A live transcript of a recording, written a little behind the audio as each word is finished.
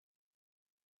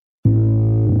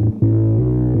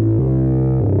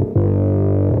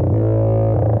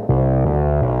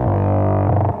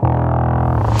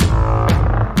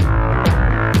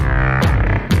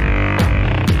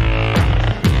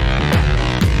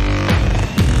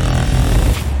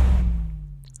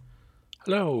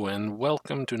Hello, and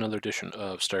welcome to another edition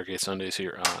of Stargate Sundays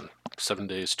here on 7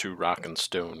 Days to Rock and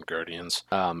Stone Guardians.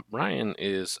 Ryan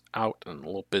is out and a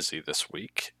little busy this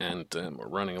week, and we're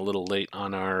running a little late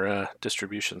on our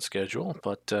distribution schedule,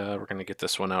 but we're going to get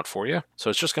this one out for you. So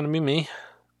it's just going to be me.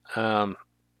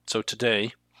 So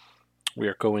today we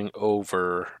are going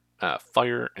over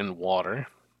Fire and Water.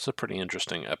 It's a pretty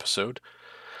interesting episode.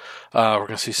 We're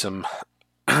going to see some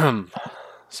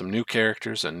some new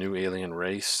characters, a new alien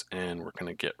race, and we're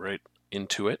going to get right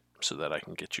into it so that I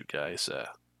can get you guys a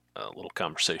little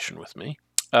conversation with me.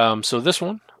 So this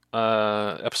one,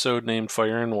 episode named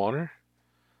Fire and Water,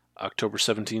 October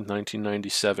 17th,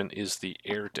 1997 is the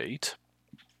air date.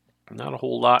 Not a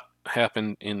whole lot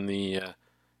happened in the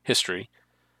history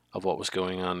of what was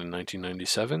going on in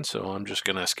 1997, so I'm just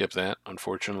going to skip that.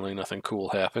 Unfortunately, nothing cool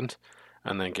happened,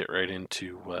 and then get right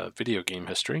into video game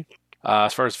history.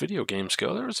 As far as video games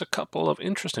go, there was a couple of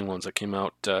interesting ones that came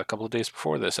out a couple of days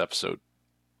before this episode.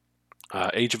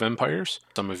 Age of Empires,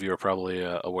 some of you are probably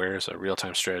aware, is a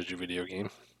real-time strategy video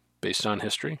game based on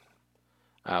history.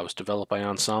 It was developed by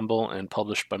Ensemble and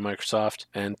published by Microsoft,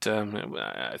 and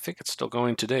I think it's still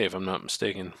going today, if I'm not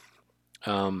mistaken.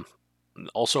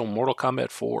 Also, Mortal Kombat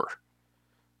 4.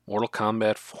 Mortal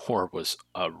Kombat 4 was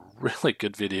a really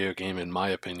good video game, in my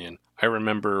opinion. I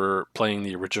remember playing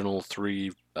the original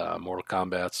three Mortal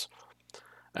Kombats,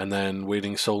 and then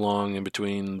waiting so long in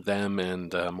between them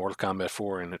and Mortal Kombat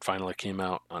 4, and it finally came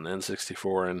out on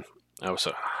N64, and I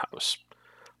was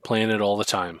playing it all the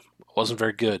time. It wasn't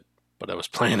very good, but I was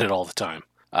playing it all the time.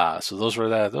 So those were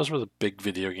the big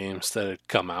video games that had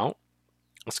come out.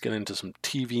 Let's get into some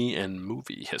TV and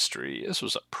movie history. This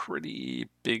was a pretty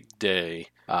big day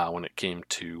when it came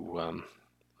to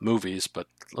movies, but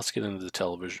let's get into the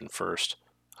television first.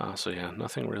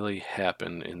 Nothing really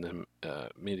happened in the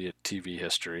immediate TV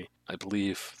history. I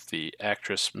believe the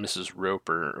actress Mrs.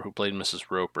 Roper, who played Mrs.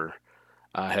 Roper,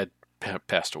 had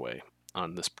passed away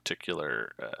on this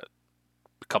particular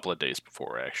a couple of days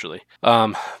before, actually.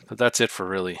 But that's it for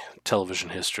really television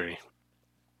history.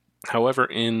 However,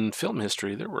 in film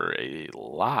history, there were a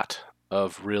lot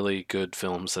of really good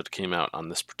films that came out on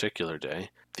this particular day.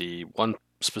 The one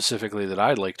specifically that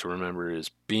I'd like to remember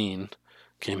is Bean.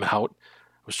 Came out.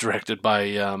 It was directed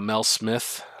by Mel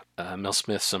Smith. Mel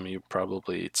Smith, some of you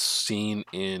probably seen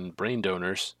in Brain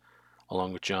Donors,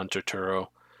 along with John Turturro.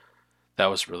 That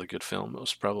was a really good film. It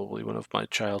was probably one of my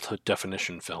childhood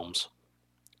definition films.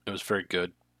 It was very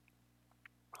good.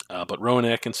 But Rowan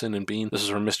Atkinson and Bean, this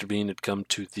is where Mr. Bean had come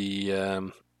to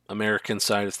the American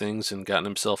side of things and gotten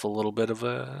himself a little bit of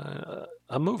a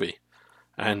movie.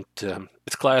 And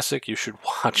it's classic. You should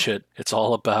watch it. It's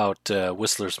all about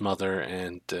Whistler's mother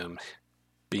and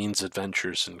Bean's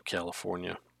adventures in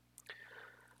California.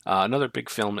 Another big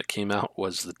film that came out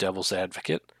was The Devil's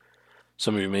Advocate.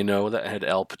 Some of you may know that had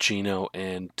Al Pacino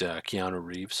and Keanu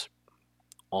Reeves.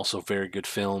 Also very good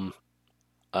film.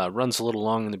 Runs a little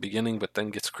long in the beginning, but then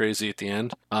gets crazy at the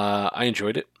end. I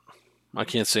enjoyed it. I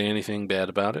can't say anything bad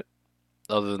about it,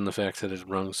 other than the fact that it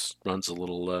runs a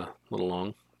little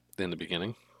long in the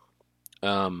beginning.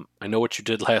 I Know What You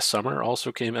Did Last Summer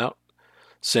also came out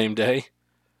same day,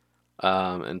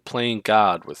 and Playing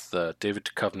God with David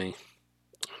Duchovny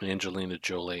and Angelina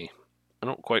Jolie. I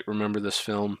don't quite remember this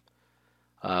film,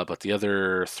 but the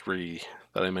other three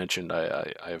that I mentioned,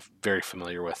 I'm very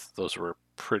familiar with. Those were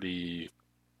pretty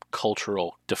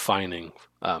cultural defining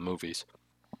movies.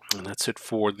 And that's it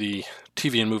for the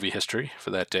TV and movie history for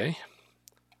that day.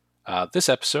 This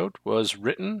episode was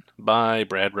written by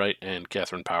Brad Wright and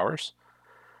Catherine Powers.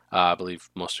 I believe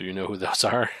most of you know who those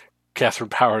are. Catherine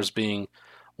Powers being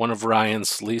one of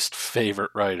Ryan's least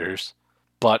favorite writers,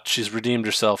 but she's redeemed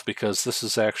herself because this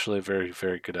is actually a very,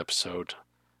 very good episode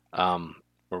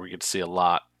where we get to see a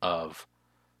lot of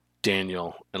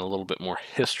Daniel and a little bit more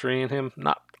history in him.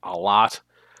 Not a lot,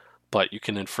 but you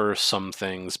can infer some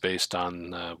things based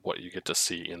on what you get to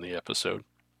see in the episode.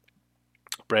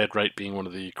 Brad Wright being one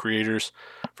of the creators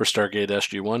for Stargate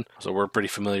SG-1, so we're pretty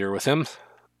familiar with him.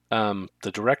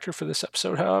 The director for this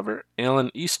episode, however, Alan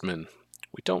Eastman.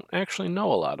 We don't actually know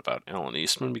a lot about Alan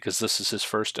Eastman because this is his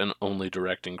first and only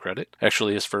directing credit.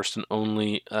 Actually, his first and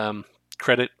only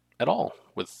credit at all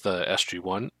with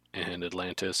SG-1 and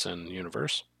Atlantis and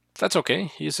Universe. That's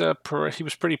okay. He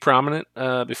was pretty prominent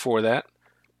before that.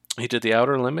 He did The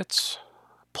Outer Limits,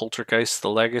 Poltergeist, The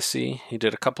Legacy. He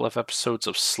did a couple of episodes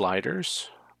of Sliders,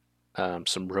 some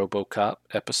RoboCop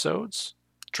episodes,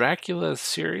 Dracula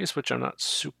series, which I'm not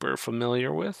super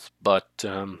familiar with, but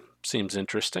seems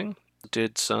interesting.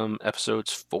 Did some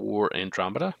episodes for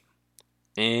Andromeda,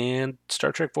 and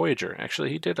Star Trek Voyager. Actually,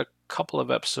 he did a couple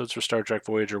of episodes for Star Trek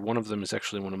Voyager. One of them is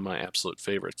actually one of my absolute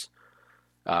favorites.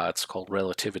 It's called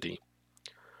Relativity.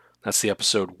 That's the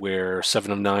episode where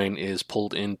Seven of Nine is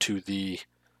pulled into the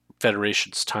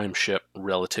Federation's time ship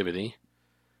Relativity,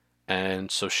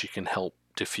 and so she can help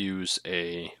defuse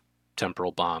a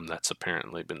temporal bomb that's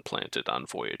apparently been planted on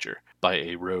Voyager by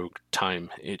a rogue time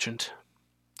agent.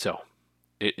 So,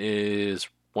 it is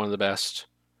one of the best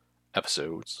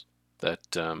episodes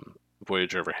that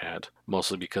Voyager ever had,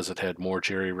 mostly because it had more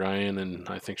Jerry Ryan, and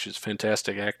I think she's a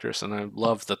fantastic actress, and I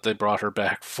love that they brought her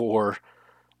back for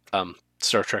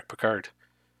Star Trek Picard,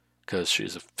 because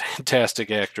she's a fantastic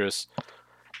actress,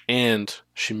 and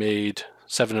she made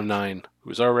Seven of Nine, who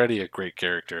was already a great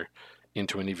character,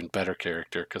 into an even better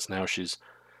character, because now she's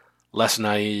less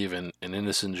naive and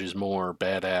innocent. She's more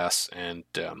badass and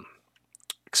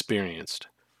experienced.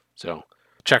 So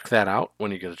check that out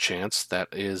when you get a chance. That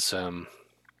is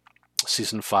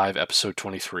Season 5, Episode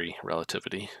 23,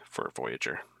 Relativity for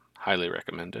Voyager. Highly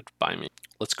recommended by me.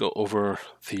 Let's go over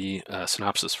the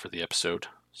synopsis for the episode.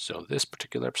 So this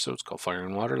particular episode is called Fire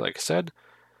and Water, like I said.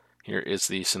 Here is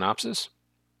the synopsis.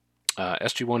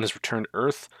 SG-1 has returned to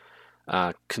Earth,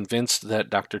 convinced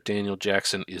that Dr. Daniel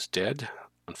Jackson is dead.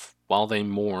 While they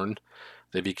mourn,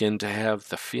 they begin to have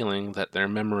the feeling that their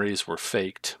memories were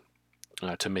faked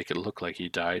to make it look like he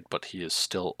died, but he is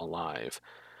still alive.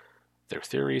 Their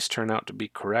theories turn out to be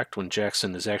correct when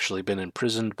Jackson has actually been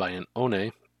imprisoned by an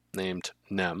One named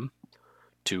Nem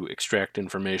to extract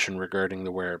information regarding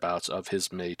the whereabouts of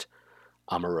his mate,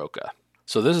 Amaroka.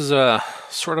 So this is a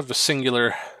sort of a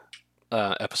singular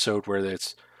episode where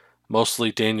it's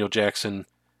mostly Daniel Jackson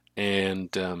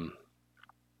and Nem,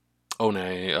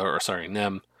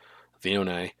 the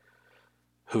One,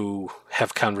 who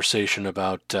have conversation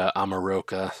about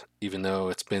Amaroka, even though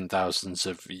it's been thousands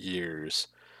of years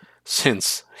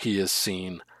since he has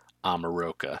seen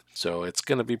Amaroka. So it's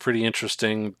going to be pretty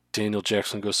interesting. Daniel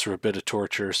Jackson goes through a bit of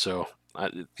torture, so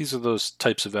these are those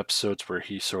types of episodes where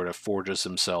he sort of forges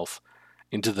himself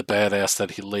into the badass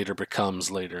that he later becomes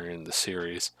later in the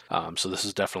series. So this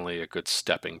is definitely a good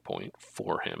stepping point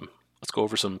for him. Let's go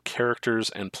over some characters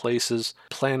and places.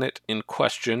 Planet in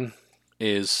question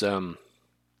is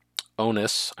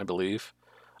Onus, I believe,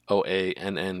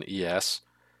 Oannes,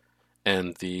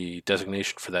 and the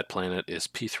designation for that planet is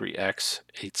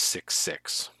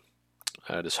P3X866.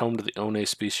 It is home to the One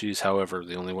species, however,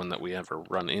 the only one that we ever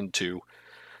run into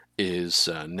is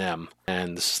Nem,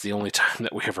 and this is the only time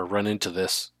that we ever run into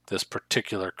this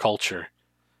particular culture,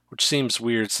 which seems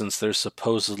weird since they're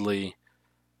supposedly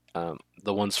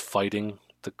the ones fighting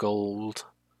the gold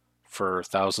for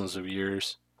thousands of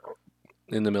years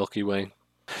in the Milky Way.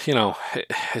 You know,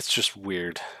 it's just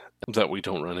weird that we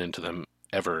don't run into them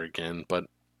ever again, but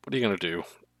what are you going to do?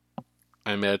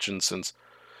 I imagine since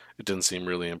it didn't seem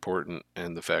really important,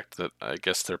 and the fact that I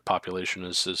guess their population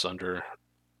is under a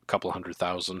couple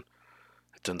 100,000,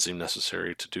 it doesn't seem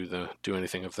necessary to do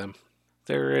anything of them.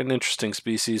 They're an interesting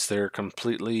species. They're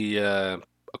completely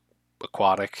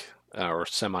aquatic or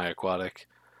semi-aquatic.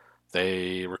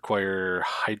 They require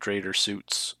hydrator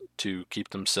suits to keep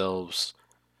themselves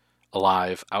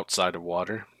alive outside of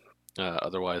water.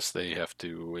 Otherwise, they have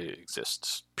to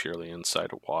exist purely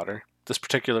inside of water. This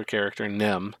particular character,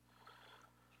 Nem,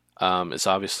 is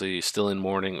obviously still in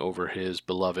mourning over his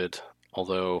beloved,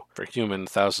 although for a human,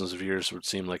 thousands of years would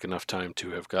seem like enough time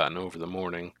to have gotten over the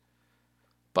mourning.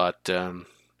 But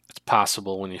it's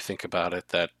possible when you think about it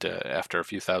that after a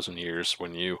few thousand years,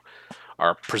 when you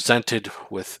are presented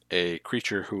with a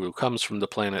creature who comes from the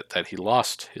planet that he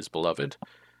lost his beloved,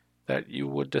 that you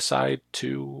would decide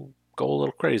to go a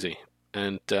little crazy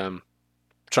and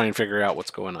try and figure out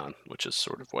what's going on, which is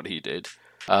sort of what he did.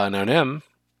 Now, Nem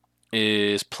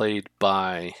is played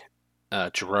by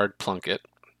Gerard Plunkett.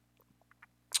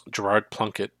 Gerard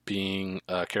Plunkett being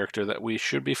a character that we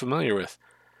should be familiar with.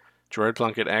 Gerard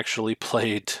Plunkett actually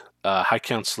played High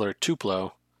Counselor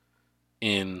Tuplo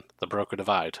in The Broken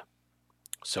Divide.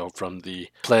 So from the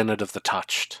Planet of the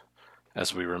Touched,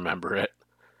 as we remember it.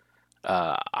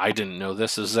 I didn't know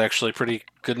this. This is actually pretty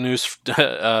good news,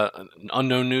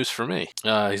 unknown news for me.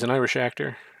 He's an Irish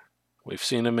actor. We've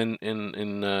seen him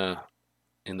in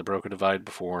The Broken Divide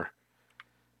before.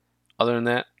 Other than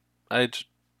that, I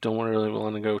don't really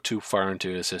want to go too far into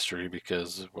his history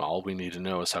because all we need to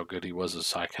know is how good he was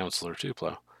as High Counselor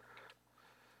Tuplo.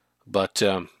 But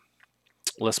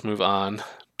let's move on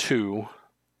to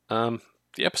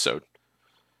the episode.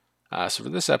 So for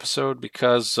this episode,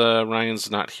 because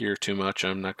Ryan's not here too much,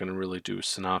 I'm not going to really do a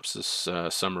synopsis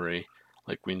summary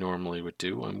like we normally would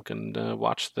do. I'm going to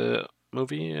watch the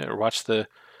movie or watch the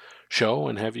show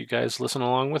and have you guys listen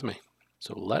along with me.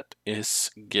 So let us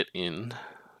get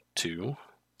into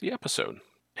the episode.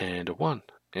 And a one,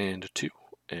 and a two,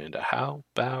 and a how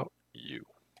about you?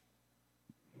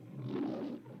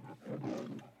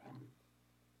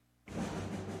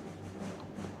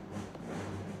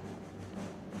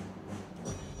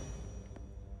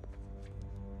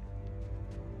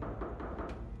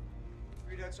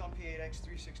 Readouts on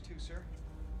P8X362, sir.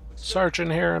 Looks good,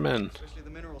 Sergeant Harriman. especially the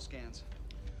mineral scans.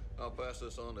 I'll pass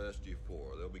this on to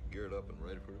SG4. They'll be geared up and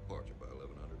ready for departure by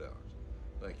 1100 hours.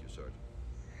 Thank you, Sergeant.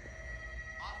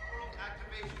 Off-world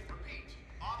activation. Repeat.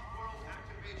 Off-world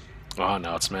activation. Oh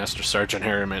no, it's Master Sergeant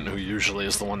Harriman who usually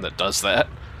is the one that does that.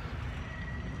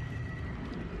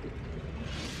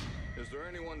 Is there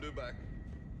anyone due back?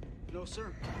 No,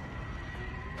 sir.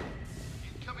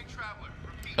 Incoming traveler.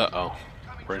 Repeat. Uh-oh.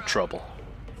 Incoming We're in traveler. trouble.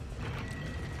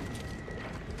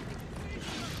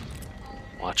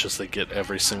 Watch as they get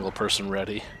every single person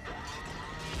ready.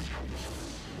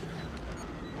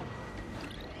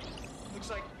 Looks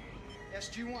like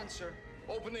SG1, sir.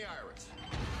 Open the iris.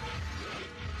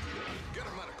 Get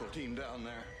a medical team down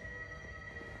there.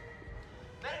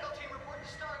 Medical team report to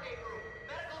Stargate room.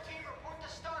 Medical team report to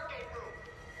Stargate room.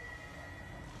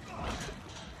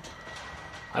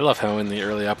 I love how in the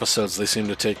early episodes they seem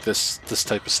to take this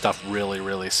type of stuff really,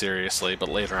 really seriously, but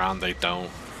later on they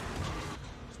don't.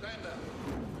 Stand down.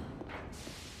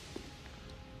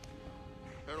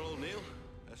 Colonel O'Neill,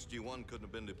 SG1 couldn't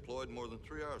have been deployed more than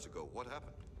 3 hours ago. What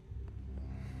happened?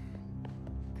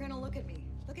 Colonel, look at me.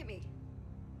 Look at me.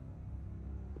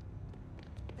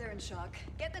 They're in shock.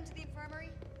 Get them to the infirmary.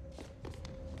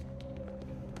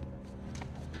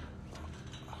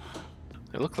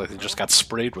 They look like they just got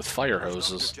sprayed with fire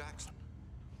hoses. Dr. Jackson.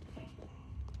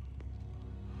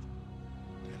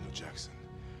 Daniel Jackson.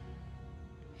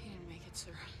 He didn't make it,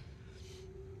 sir.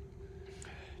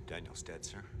 Daniel's dead,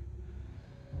 sir.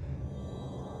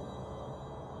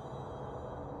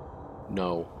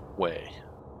 No way.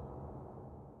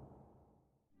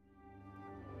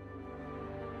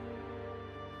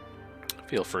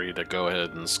 Feel free to go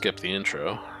ahead and skip the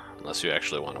intro, unless you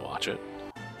actually want to watch it.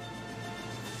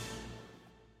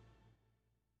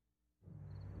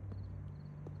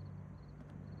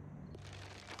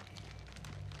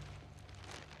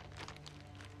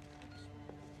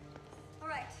 All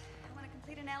right. I want a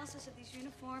complete analysis of these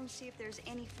uniforms, see if there's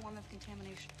any form of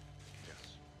contamination.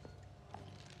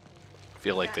 I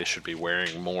feel like they should be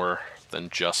wearing more than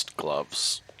just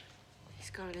gloves. He's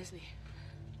gone, isn't he?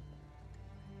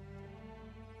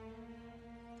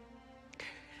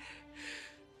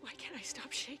 Why can't I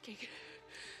stop shaking? You're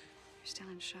still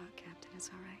in shock, Captain. It's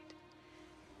all right.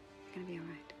 You're gonna be all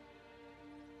right.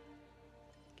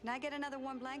 Can I get another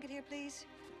warm blanket here, please?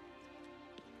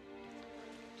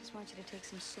 Just want you to take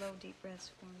some slow, deep breaths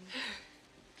for me.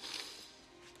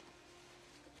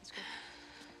 That's good.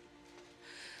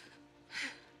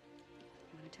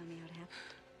 You want to tell me how it happened?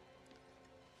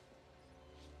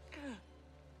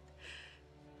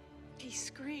 He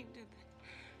screamed and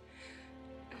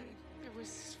there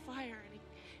was fire and he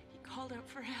called out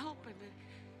for help and then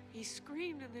he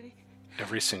screamed and then he...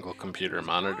 Every single computer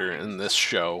monitor in this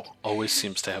show always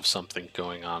seems to have something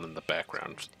going on in the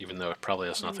background, even though it probably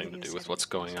has nothing to do with what's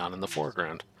going on in the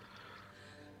foreground.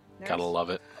 Gotta love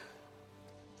it.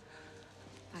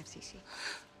 5cc.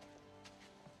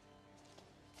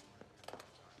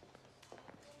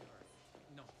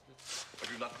 I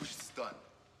do not wish this done.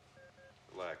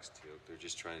 Relax, Teal. They're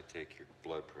just trying to take your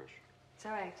blood pressure. It's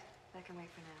all right. That can wait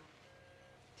for now.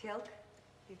 Tilk,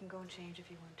 you can go and change if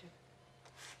you want to.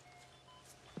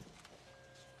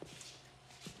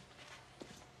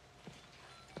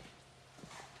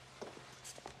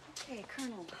 Okay,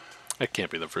 Colonel. That can't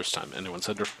be the first time anyone's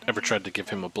ever tried to give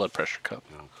him a blood pressure cup.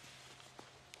 No. Can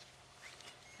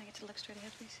I get to look straight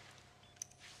ahead, please?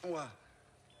 What?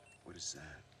 What is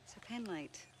that? It's a pen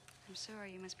light. I'm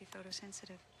sorry, you must be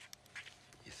photosensitive.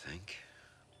 You think?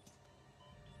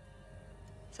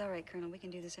 It's all right, Colonel. We can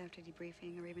do this after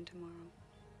debriefing or even tomorrow.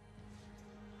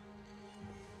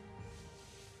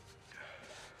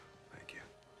 Thank you.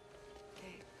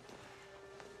 Okay.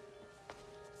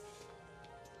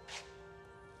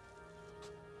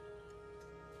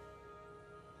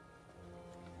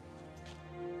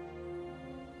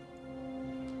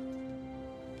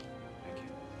 Thank you.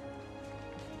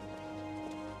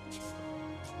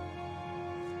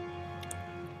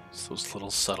 It's those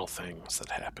little subtle things that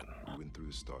happen. We went through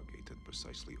the Stargate at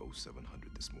precisely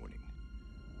 0700 this morning.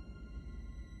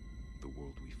 The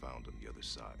world we found on the other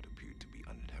side appeared to be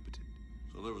uninhabited.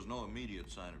 So there was no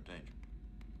immediate sign of danger.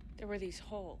 There were these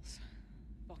holes.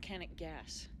 Volcanic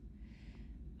gas.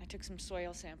 I took some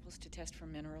soil samples to test for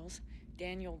minerals.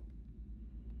 Daniel...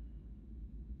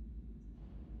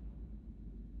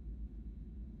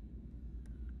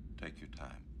 Take your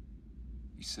time.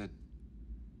 He said...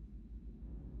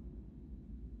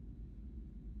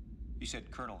 He said,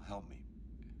 Colonel, help me.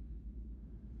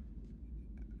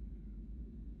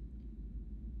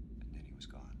 And then he was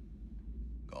gone.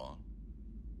 Gone?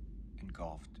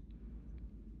 Engulfed.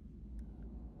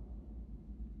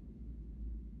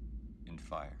 In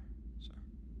fire, sir.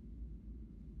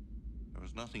 There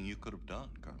was nothing you could have done,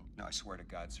 Colonel. No, I swear to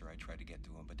God, sir, I tried to get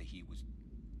to him, but the heat was...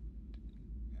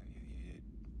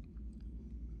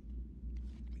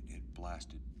 It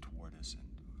blasted toward us,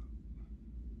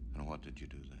 And what did you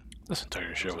do then? This entire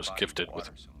there show a was body of gifted with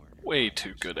water somewhere way nearby,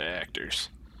 too good actors.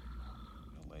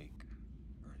 a lake,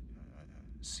 or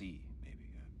a sea, maybe.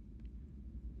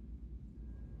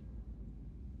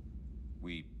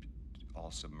 We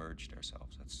all submerged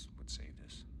ourselves. That's what saved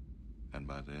us. And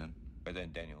by then? By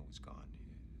then, Daniel was gone.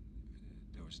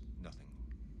 There was nothing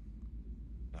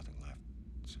left,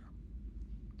 sir.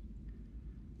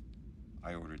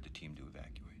 I ordered the team to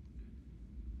evacuate.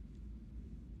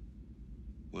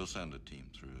 We'll send a team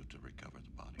through to recover the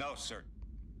body. No, sir.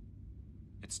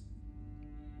 It's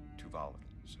too volatile,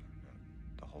 sir.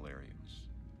 The whole area was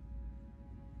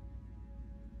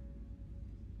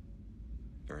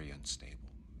very unstable.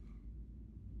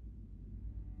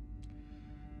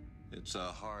 It's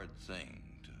a hard thing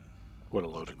to... What a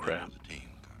load of crap. The team,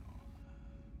 Colonel.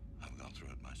 I've gone through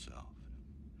it myself.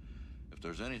 If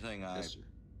there's anything I... Yes, sir.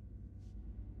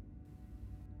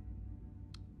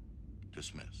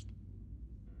 Dismissed.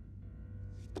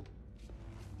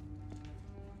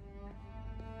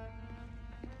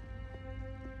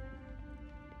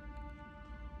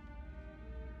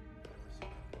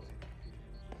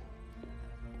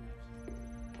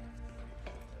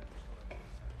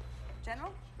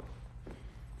 General,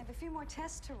 I have a few more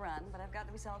tests to run, but I've got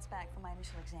the results back from my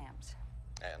initial exams.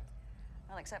 And?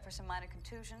 Well, except for some minor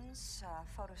contusions,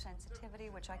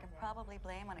 photosensitivity, which I can probably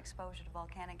blame on exposure to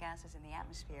volcanic gases in the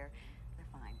atmosphere, they're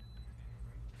fine.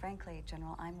 Frankly,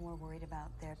 General, I'm more worried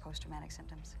about their post-traumatic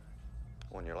symptoms.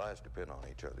 When your lives depend on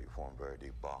each other, you form very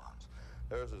deep bonds.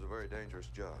 Theirs is a very dangerous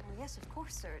job. Well, yes, of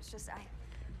course, sir. It's just I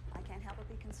can't help but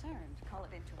be concerned. Call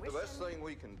it intuition. The best thing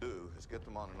we can do is get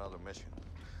them on another mission.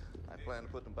 I plan to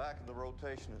put them back in the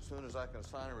rotation as soon as I can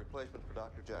assign a replacement for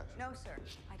Dr. Jackson. No, sir.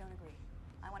 I don't agree.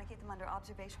 I want to keep them under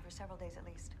observation for several days at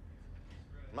least.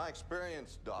 In my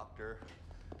experience, Doctor,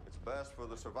 it's best for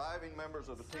the surviving members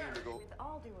of the team to go... With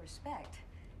all due respect,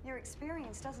 your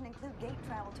experience doesn't include gate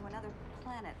travel to another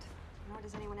planet, nor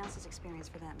does anyone else's experience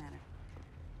for that matter.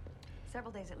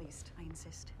 Several days at least, I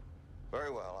insist.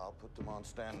 Very well, I'll put them on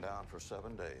stand down for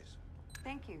 7 days.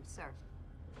 Thank you, sir.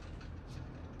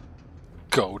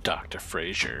 Go, Dr.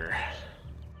 Frazier.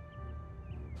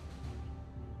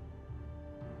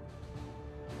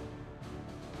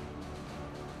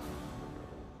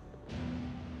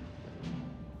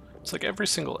 It's like every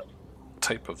single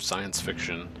type of science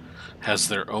fiction has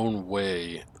their own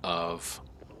way of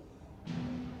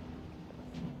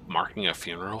marking a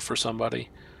funeral for somebody.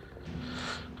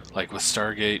 Like with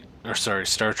Star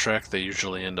Trek, they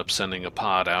usually end up sending a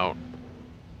pod out,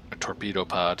 a torpedo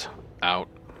pod out.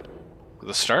 With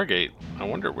the Stargate, I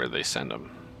wonder where they send them.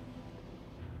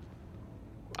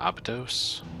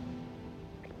 Abydos?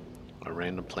 A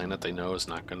random planet they know is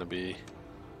not going to be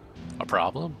a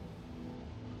problem?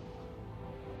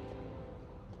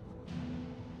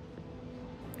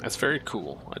 That's very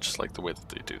cool. I just like the way that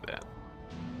they do that.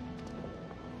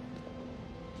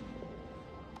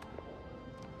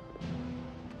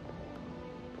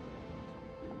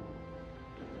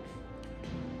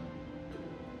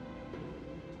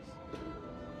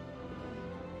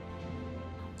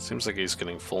 Seems like he's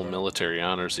getting full military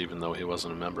honors even though he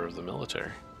wasn't a member of the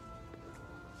military.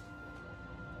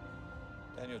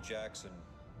 Daniel Jackson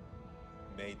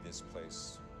made this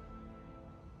place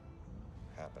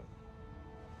happen.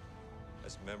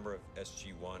 As a member of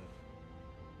SG-1,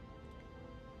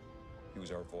 he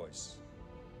was our voice,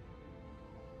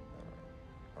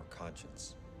 our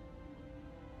conscience.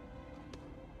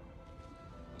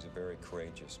 He was a very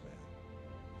courageous man.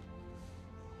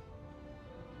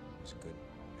 He was a good man.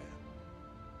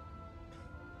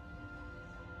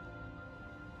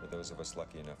 For those of us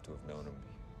lucky enough to have known him,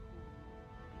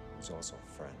 he was also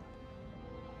a friend.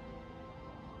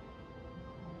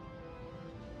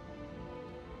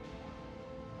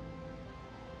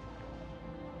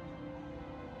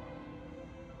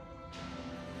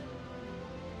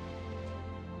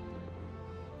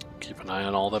 Keep an eye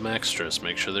on all them extras.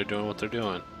 Make sure they're doing what they're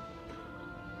doing.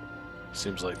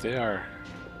 Seems like they are.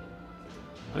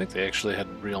 I think they actually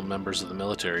had real members of the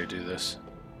military do this.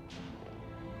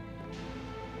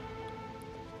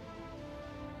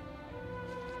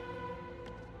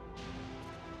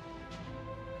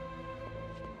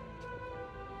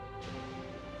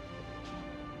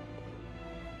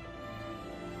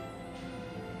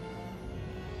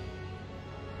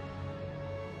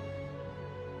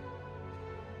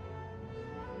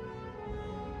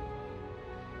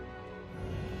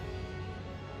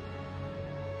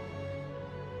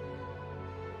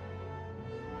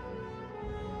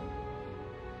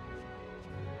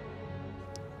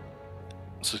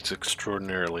 This looks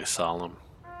extraordinarily solemn.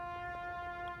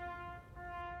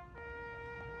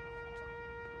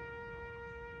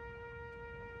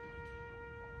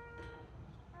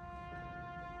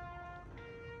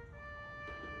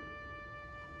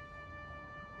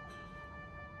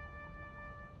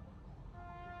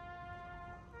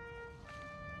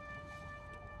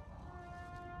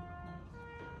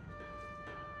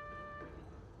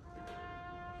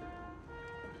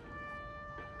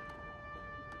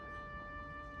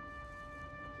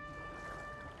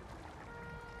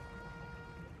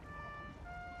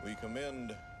 We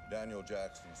commend Daniel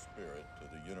Jackson's spirit to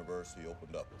the universe he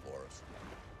opened up for us,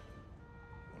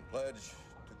 and pledge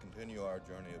to continue our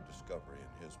journey of discovery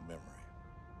in his memory.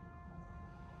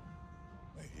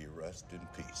 May he rest in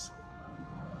peace.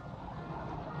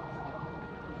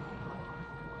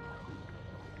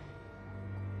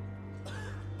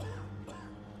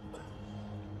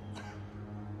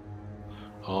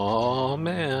 Oh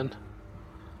man.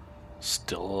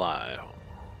 Still alive.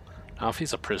 Now if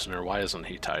he's a prisoner, why isn't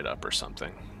he tied up or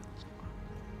something?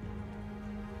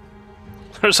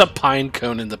 There's a pine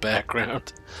cone in the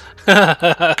background.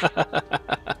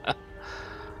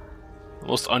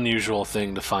 Most unusual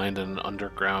thing to find in an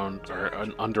underground or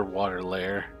an underwater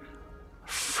lair.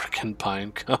 Frickin'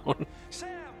 pine cone. Sam!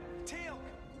 Teal!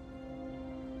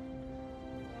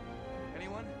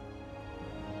 Anyone?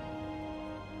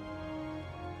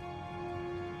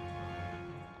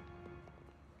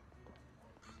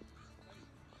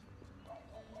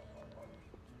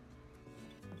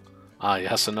 Ah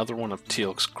yes, another one of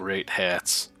Teal'c's great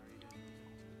hats.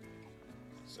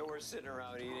 So we're sitting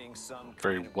around eating some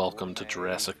Very kind of welcome to gourmet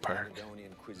Jurassic Park.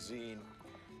 Macedonian cuisine.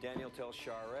 Daniel tells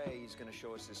Shara he's going to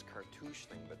show us this cartouche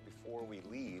thing, but before we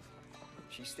leave,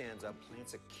 she stands up,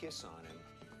 plants a kiss on him.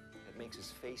 It makes his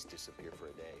face disappear for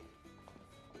a day.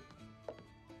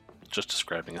 Just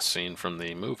describing a scene from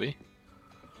the movie.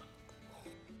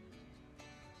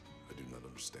 I do not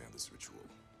understand this ritual.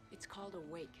 It's called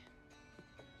a wake.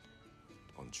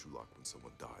 On Chulak, when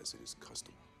someone dies, it is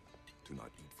custom to not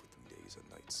eat for 3 days and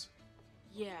nights.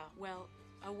 Yeah, well,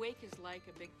 a wake is like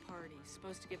a big party,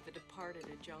 supposed to give the departed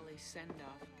a jolly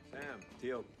send-off. Sam,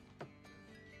 Teal.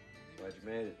 Glad you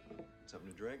made it.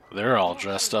 Something to drink? They're all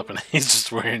dressed up and he's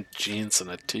just wearing jeans and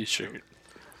a t-shirt.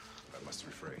 I must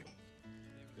refrain.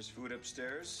 There's food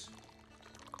upstairs.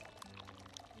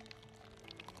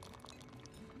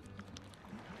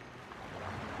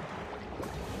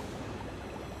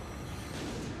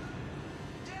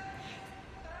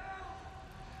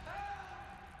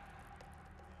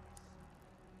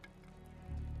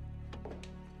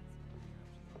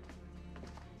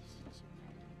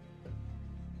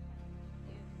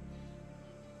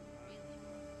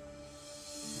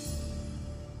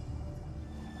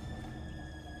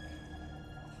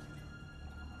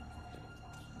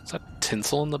 Is that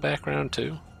tinsel in the background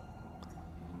too?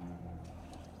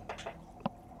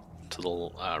 To the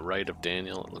right of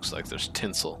Daniel, it looks like there's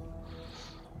tinsel.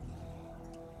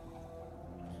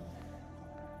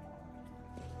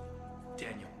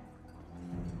 Daniel.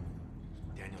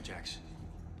 Daniel Jackson.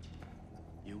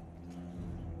 You?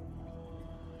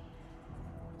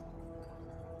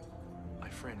 My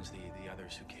friends, the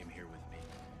others who came here with me.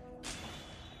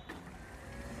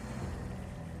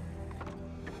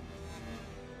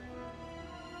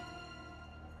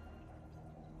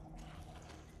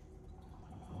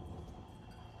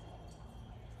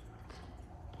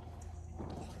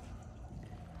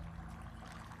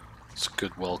 It's a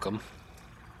good welcome.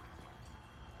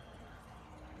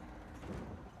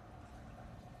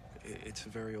 It's a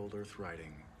very old Earth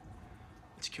writing.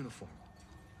 It's cuneiform.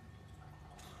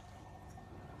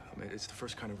 I mean, it's the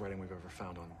first kind of writing we've ever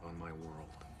found on my world.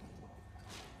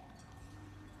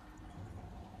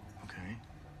 Okay.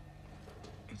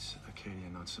 It's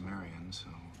Akkadian, not Sumerian, so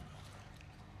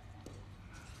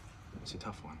it's a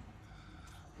tough one.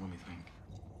 Let me think.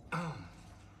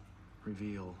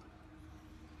 Reveal.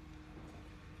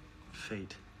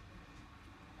 Fate.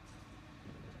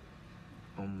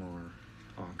 Omar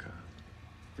Aka.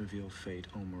 Reveal fate,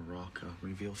 Omaraka.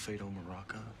 Reveal fate,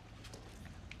 Omaraka.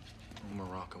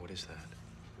 Morocco, what is that?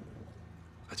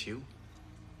 That's you?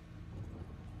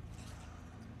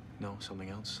 No, something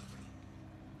else?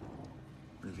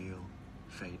 Reveal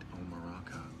fate, O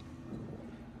Morocco.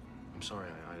 I'm sorry,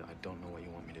 I don't know what you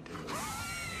want me to do.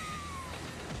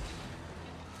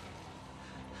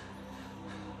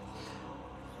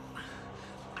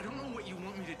 I don't know what you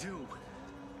want me to do.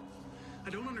 I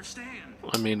don't understand.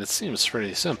 I mean, it seems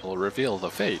pretty simple. Reveal the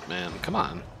fate, man. Come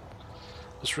on.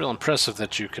 It's real impressive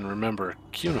that you can remember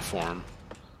cuneiform.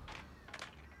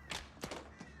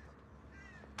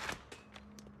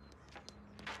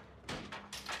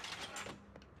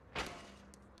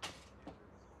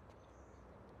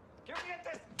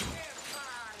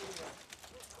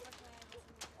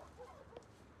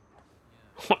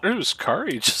 Whose car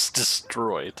he just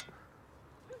destroyed?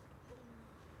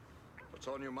 What's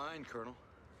on your mind, Colonel?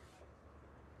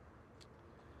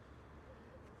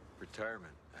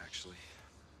 Retirement, actually.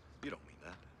 You don't mean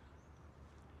that.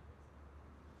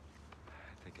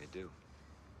 I think I do.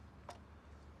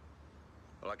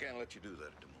 Well, I can't let you do that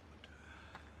at the moment.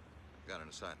 Got an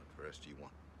assignment for SG-1.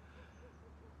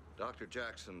 Dr.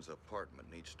 Jackson's apartment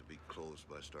needs to be closed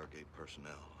by Stargate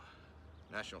personnel.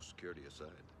 National security aside,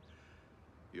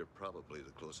 you're probably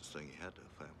the closest thing he had to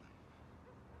a family.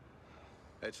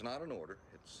 It's not an order,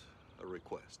 it's a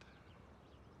request.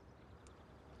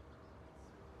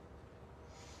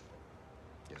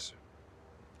 Yes, sir.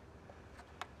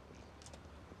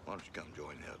 Why don't you come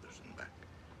join the others in the back?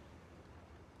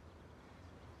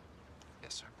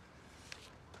 Yes, sir.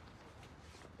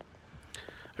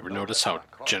 Ever notice how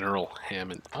General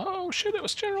Hammond... Oh shit, it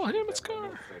was General Hammond's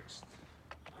car.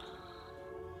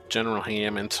 General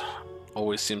Hammond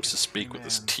always seems to speak with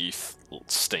his teeth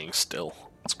staying still.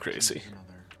 It's crazy.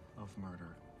 Another of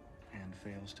murder and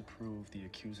fails to prove the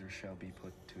accuser shall be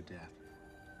put to death.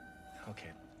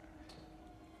 Okay.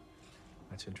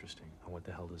 That's interesting. What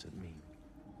the hell does it mean?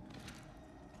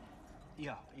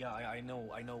 Yeah, I know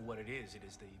what it is. It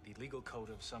is the legal code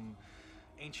of some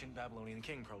ancient Babylonian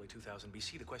king, probably 2000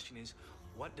 BC. The question is,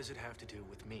 what does it have to do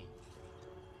with me?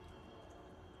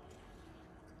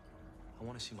 I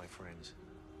want to see my friends.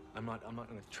 I'm not going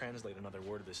to translate another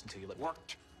word of this until you let me...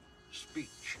 What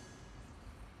speech?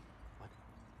 What?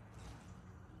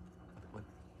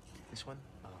 This one?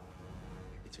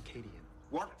 It's Akkadian.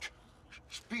 What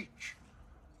speech?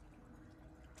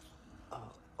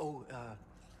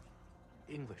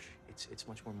 English. It's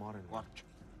much more modern. What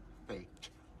fate,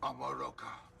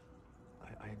 Amaroka?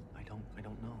 I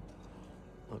don't know.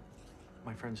 Look,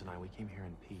 my friends and I, we came here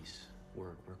in peace.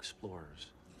 We're explorers.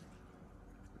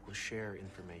 We'll share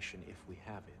information if we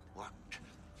have it. What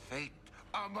fate,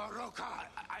 Amaroka?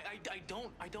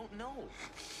 I don't know.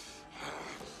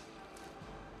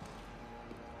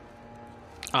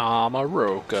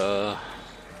 Amaroka.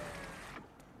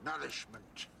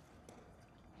 Nourishment.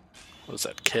 What is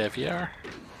that, caviar?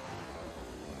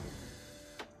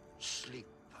 Sleep.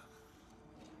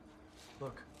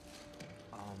 Look,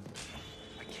 I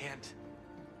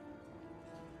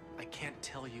can't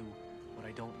tell you what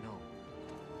I don't know.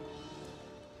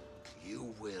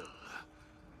 You will,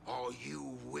 or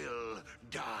you will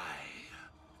die.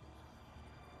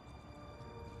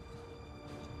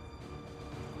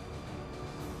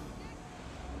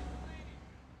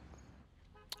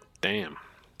 Damn.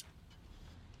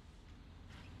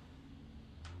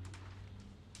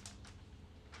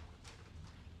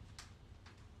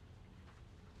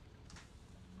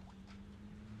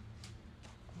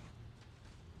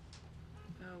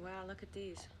 Oh, wow, look at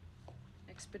these.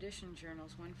 Expedition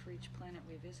journals, one for each planet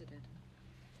we visited.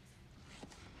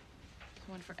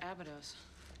 One for Abydos.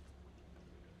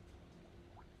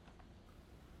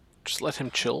 Just let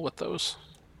him chill with those.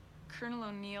 Colonel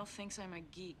O'Neill thinks I'm a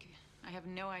geek. I have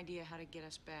no idea how to get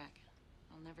us back.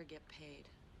 I'll never get paid.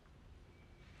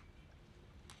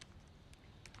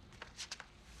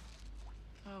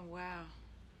 Oh, wow.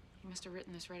 He must have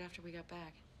written this right after we got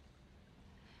back.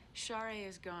 Share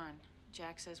is gone.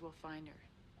 Jack says we'll find her.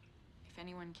 If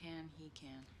anyone can, he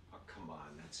can. Oh, come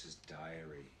on, that's his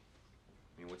diary.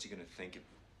 I mean, what's he gonna think of?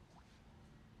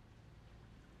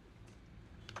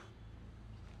 I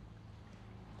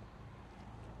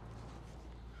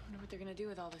wonder what they're gonna do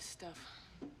with all this stuff.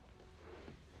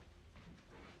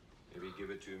 Maybe give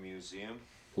it to a museum?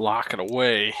 Lock it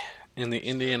away in the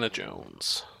Indiana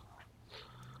Jones.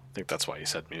 I think that's why he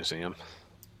said museum.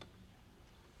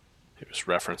 He was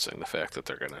referencing the fact that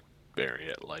they're going to bury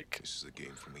it like This is a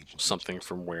game from ancient something Egypt.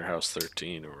 from Warehouse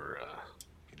 13 or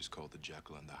It is called The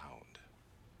Jackal and the Hound.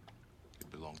 It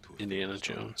belonged to a Indiana famous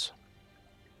story Jones.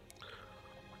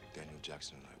 Daniel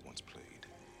Jackson and I once played.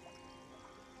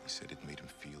 He said it made him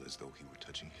feel as though he were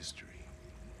touching history.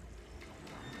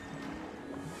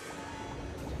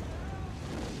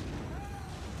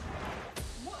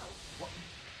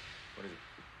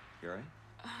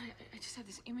 just had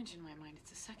this image in my mind. It's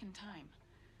the second time.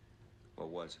 What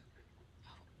was it?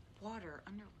 Water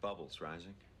under... Bubbles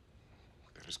rising?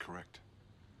 That is correct.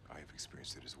 I have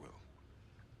experienced it as well.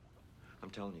 I'm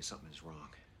telling you, something is wrong.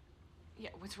 Yeah,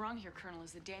 what's wrong here, Colonel,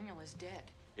 is that Daniel is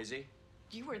dead. Is he?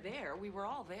 You were there. We were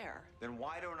all there. Then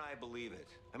why don't I believe it?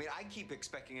 I mean, I keep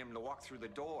expecting him to walk through the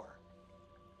door.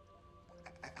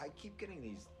 I keep getting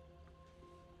these...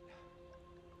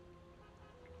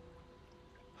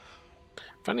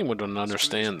 If anyone would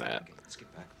understand that, Let's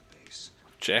get back to the base.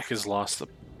 Jack has lost a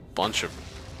bunch of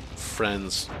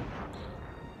friends.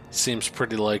 Seems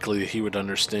pretty likely he would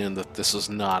understand that this is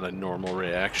not a normal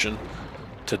reaction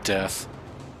to death.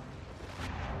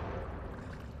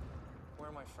 Where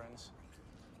are my friends?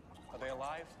 Are they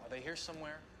alive? Are they here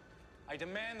somewhere? I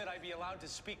demand that I be allowed to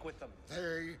speak with them.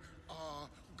 They are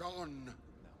gone. No.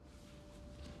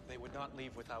 They would not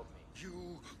leave without me.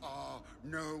 You are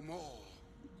no more.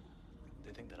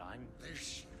 They think that I'm...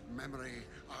 This memory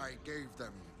I gave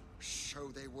them, so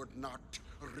they would not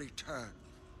return.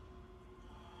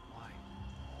 Why?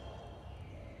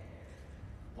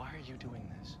 Why are you doing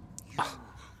this? You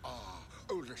are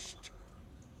oldest.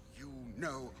 You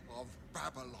know of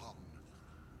Babylon.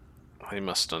 They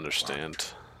must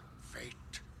understand.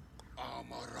 Fate,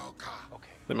 Amoroka. Okay.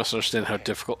 They must understand how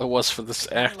difficult it was for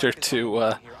this actor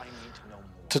to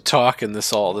talk in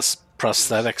all this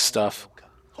prosthetic stuff.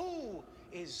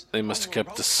 They must have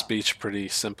kept the speech pretty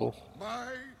simple. My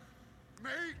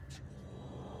mate.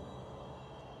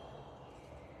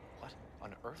 What?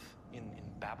 On Earth? In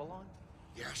Babylon?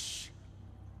 Yes.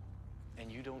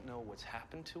 And you don't know what's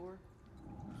happened to her?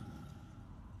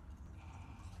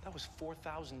 That was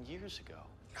 4,000 years ago.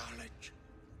 Knowledge.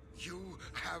 You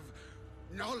have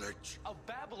knowledge. Of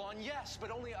Babylon, yes, but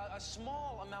only a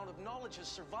small amount of knowledge has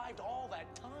survived all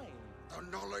that time. The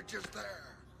knowledge is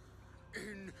there.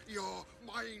 In your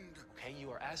mind. Okay, you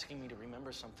are asking me to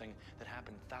remember something that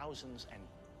happened thousands and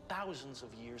thousands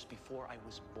of years before I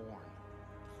was born.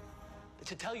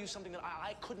 To tell you something that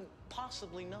I couldn't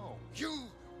possibly know. You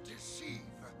deceive.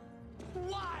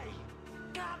 Why?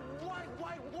 God,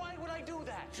 why would I do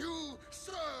that? You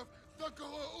serve the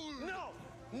Goa'uld. No.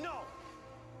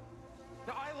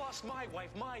 Now, I lost my wife,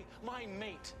 my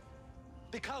mate,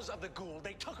 because of the Goa'uld.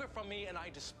 They took her from me, and I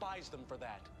despise them for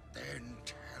that. Then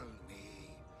tell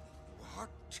me, what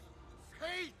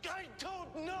fate? I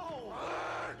don't know.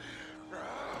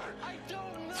 I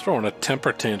don't know. Throwing a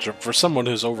temper tantrum for someone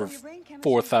who's over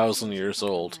 4,000 years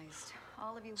old.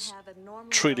 All of you have abnormal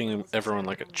Treating everyone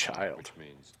like a child.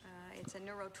 It's a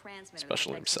neurotransmitter.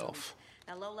 Especially that affects himself.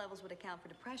 Now, low levels would account for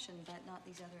depression, but not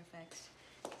these other effects.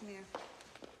 Come here.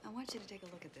 I want you to take a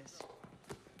look at this.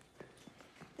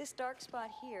 This dark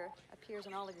spot here appears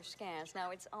on all of your scans.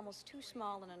 Now, it's almost too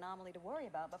small an anomaly to worry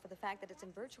about, but for the fact that it's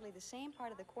in virtually the same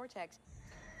part of the cortex.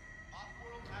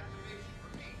 Off-world activation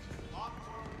remains.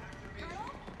 Off-world activation.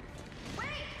 Wait!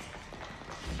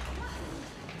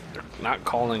 They're not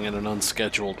calling it an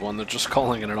unscheduled one, they're just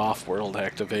calling it an off-world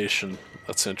activation.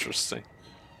 That's interesting.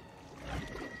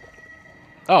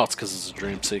 Oh, it's because it's a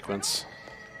dream sequence.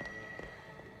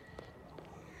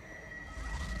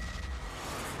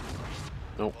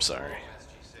 Nope, sorry.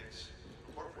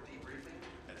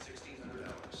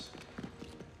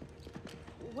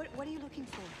 What are you looking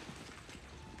for?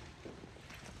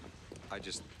 I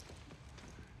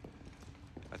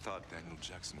thought Daniel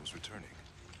Jackson was returning.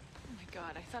 Oh my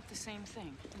God, I thought the same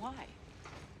thing. Why?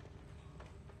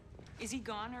 Is he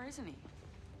gone or isn't he?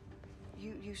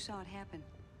 You saw it happen.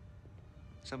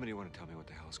 Somebody want to tell me what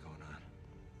the hell's going on?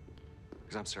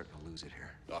 Because I'm starting to lose it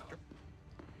here. Doctor?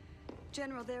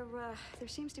 General, there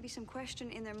seems to be some question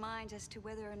in their minds as to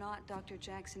whether or not Dr.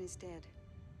 Jackson is dead.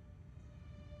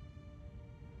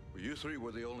 Well, you three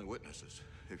were the only witnesses.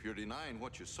 If you're denying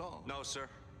what you saw... No, sir.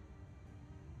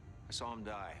 I saw him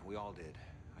die. We all did.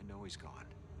 I know he's gone.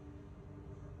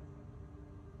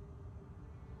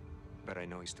 But I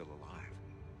know he's still alive.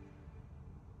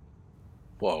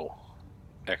 Whoa.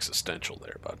 Existential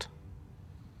there, bud.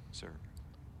 Sir,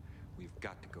 we've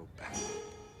got to go back.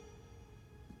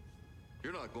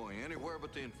 You're not going anywhere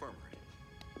but the infirmary.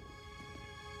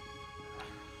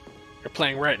 You're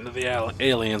playing right into the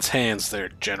alien's hands there,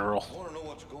 General. I want to know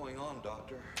what's going on,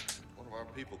 Doctor. One of our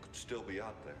people could still be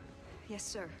out there. Yes,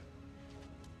 sir.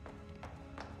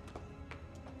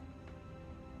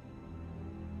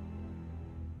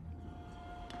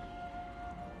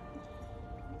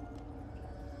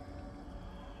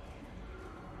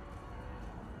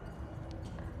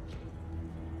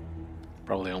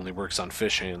 Probably only works on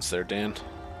fish hands there, Dan.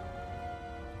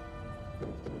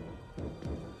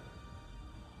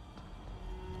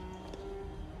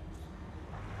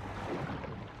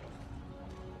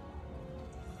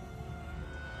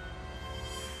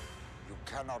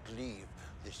 cannot leave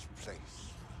this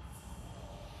place.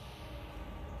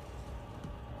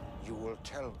 You will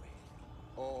tell me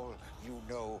all you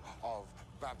know of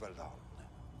Babylon.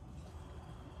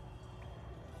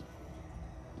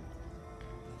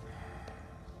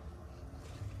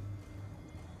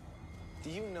 Do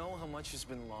you know how much has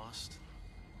been lost?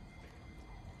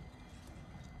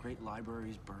 Great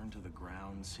libraries burned to the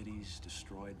ground, cities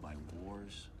destroyed by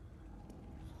wars.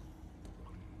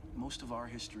 Most of our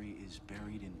history is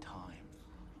buried in time.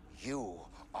 You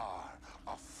are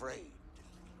afraid.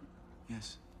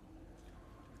 Yes,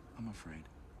 I'm afraid.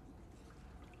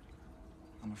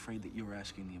 I'm afraid that you're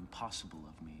asking the impossible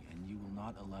of me, and you will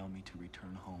not allow me to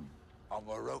return home.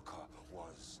 Amaroka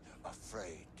was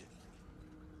afraid.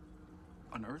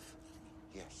 On Earth?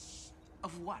 Yes.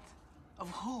 Of what? Of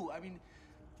who? I mean,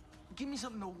 give me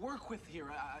something to work with here,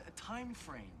 a time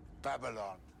frame.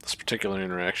 Babylon. This particular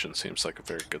interaction seems like a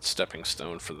very good stepping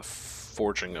stone for the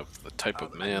forging of the type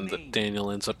of man that Daniel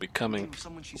ends up becoming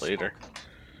later.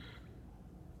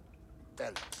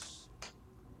 Bellis.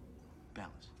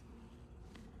 Bellis.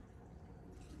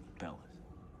 Bellis.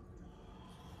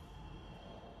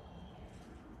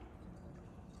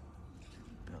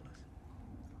 Bellis.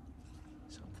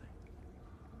 Something.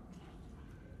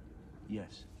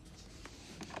 Yes.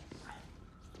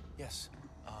 Yes.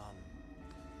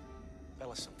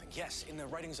 Bellis something. Yes, in the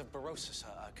writings of Berosus,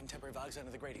 a contemporary of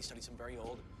Alexander the Great, he studied some very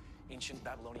old, ancient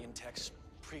Babylonian texts,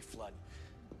 pre-flood.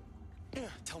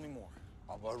 Tell me more.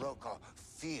 Amaroka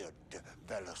feared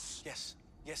Bellis. Yes.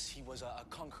 Yes, he was a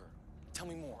conqueror. Tell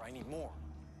me more. I need more.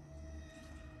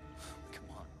 Come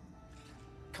on.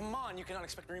 Come on, you cannot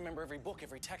expect me to remember every book,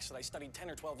 every text that I studied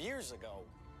 10 or 12 years ago.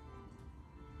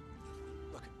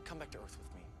 Look, come back to Earth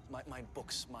with me. My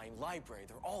books, my library,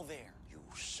 they're all there. You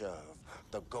serve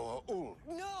the Goa'uld.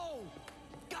 No!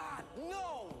 God,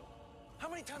 no! How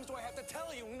many times do I have to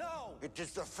tell you no? It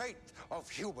is the fate of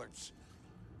humans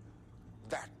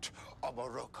that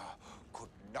Amaroka could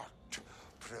not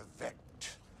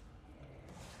prevent.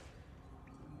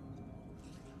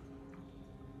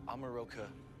 Amaroka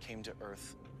came to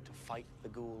Earth to fight the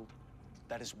Goa'uld.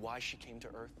 That is why she came to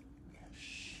Earth?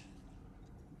 Yes.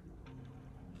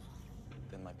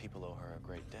 Then my people owe her a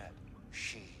great debt.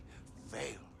 She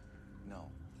failed. No.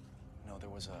 No, there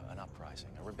was an uprising,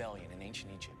 a rebellion in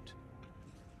ancient Egypt.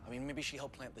 I mean, maybe she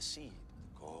helped plant the seed.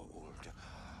 Goa'uld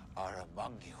are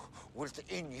among you,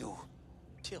 within you.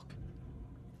 Teal'c.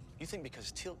 You think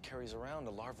because Teal'c carries around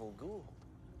a larval Goa'uld?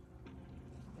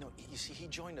 No, you see, he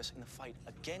joined us in the fight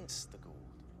against the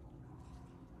Goa'uld.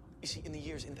 You see, in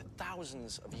the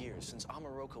thousands of years since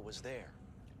Amaroka was there,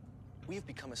 we have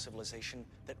become a civilization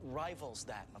that rivals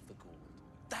that of the Goa'uld.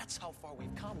 That's how far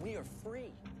we've come. We are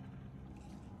free.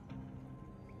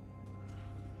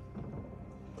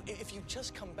 If you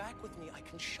just come back with me, I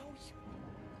can show you.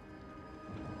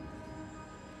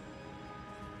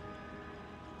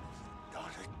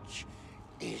 Knowledge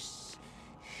is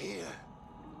here.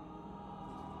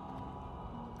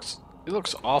 It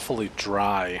looks awfully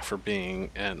dry for being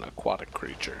an aquatic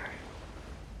creature.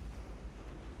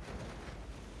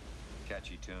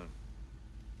 Catchy tune.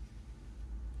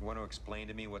 You want to explain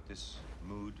to me what this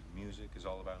mood music is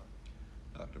all about?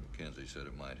 Dr. McKenzie said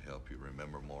it might help you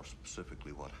remember more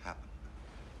specifically what happened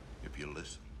if you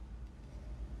listen.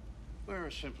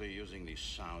 We're simply using these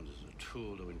sounds as a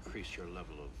tool to increase your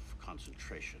level of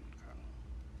concentration, Colonel.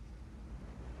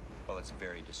 Well, it's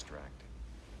very distracting.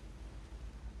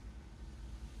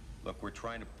 Look, we're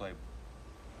trying to play...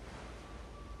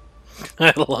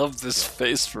 I love this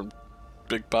face from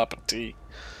Big Papa T.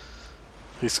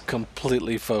 He's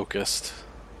completely focused.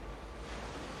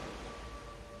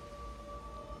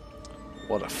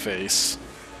 What a face.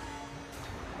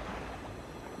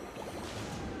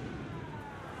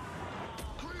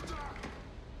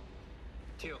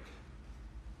 Teal'c,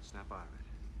 snap out of it.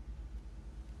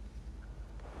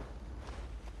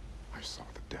 I saw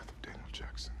the death of Daniel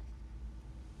Jackson.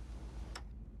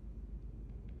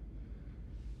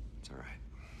 It's all right.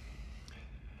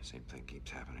 Same thing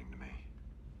keeps happening to me.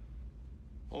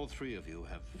 All three of you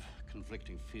have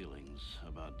conflicting feelings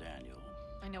about Daniel.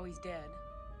 I know he's dead.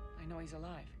 I know he's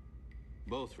alive.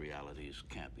 Both realities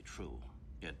can't be true,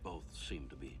 yet both seem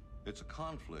to be. It's a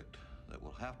conflict that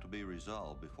will have to be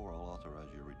resolved before I'll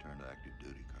authorize your return to active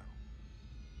duty, Colonel.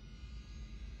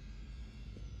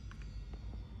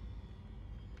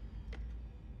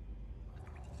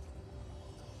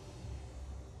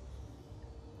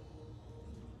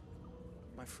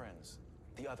 My friends,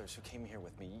 the others who came here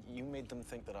with me, you made them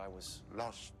think that I was...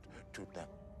 Lost to them.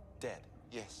 Dead.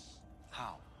 Yes.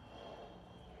 How?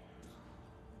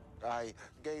 I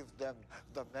gave them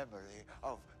the memory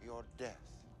of your death.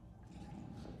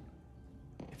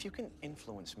 If you can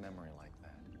influence memory like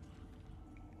that,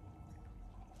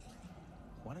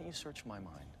 why don't you search my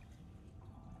mind?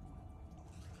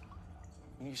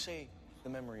 When you say the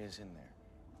memory is in there,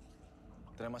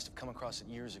 that I must have come across it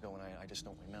years ago and I just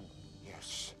don't remember.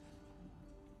 Yes.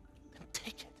 Then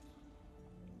take it.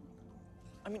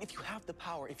 I mean, if you have the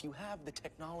power, if you have the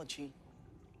technology,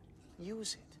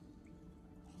 use it.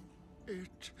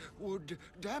 It would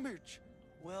damage.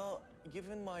 Well,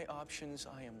 given my options,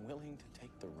 I am willing to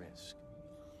take the risk.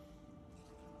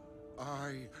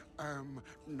 I am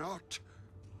not.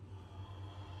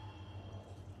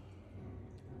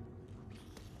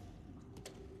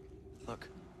 Look,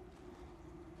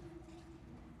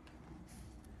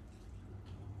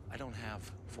 I don't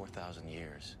have 4,000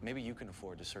 years. Maybe you can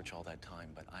afford to search all that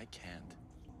time, but I can't.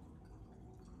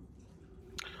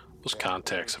 Those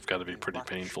contacts have got to be pretty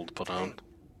painful to put on.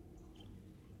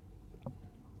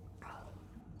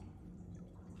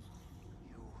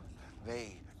 You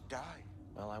may die.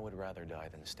 Well, I would rather die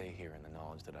than stay here in the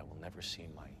knowledge that I will never see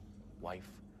my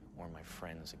wife or my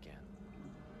friends again.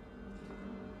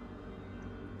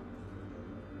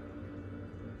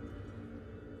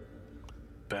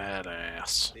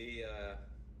 Badass. The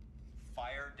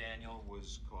fire Daniel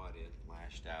was caught in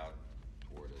lashed out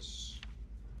toward us.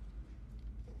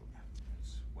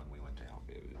 It's when we went to help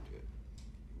it. It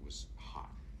was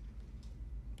hot.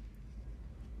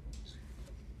 It was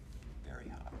very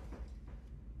hot.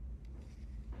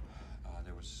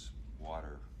 There was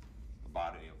water, a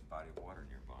body of water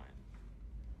nearby.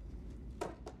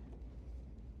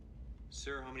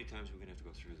 Sir, how many times are we gonna have to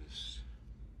go through this?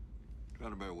 Try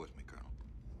to bear with me, Colonel.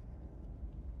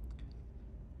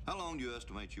 How long do you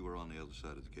estimate you were on the other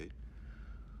side of the gate?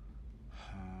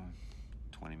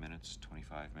 20 minutes,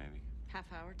 25 maybe.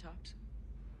 Half hour tops.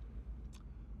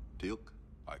 Teal'c?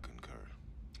 I concur.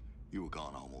 You were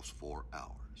gone almost 4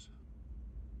 hours.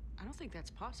 I don't think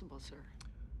that's possible, sir.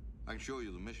 I can show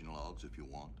you the mission logs if you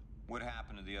want. What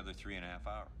happened to the other 3.5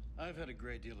 hours? I've had a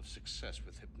great deal of success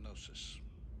with hypnosis.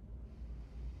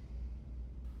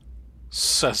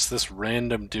 Says this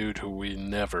random dude who we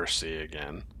never see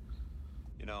again.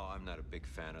 You know, I'm not a big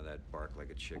fan of that bark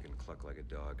like a chicken, cluck like a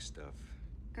dog stuff.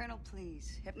 Colonel,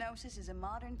 please. Hypnosis is a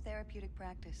modern therapeutic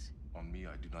practice. On me,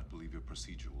 I do not believe your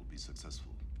procedure will be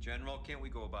successful. General, can't we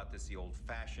go about this the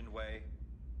old-fashioned way?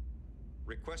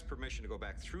 Request permission to go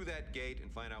back through that gate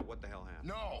and find out what the hell happened.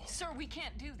 No! Sir, we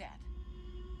can't do that.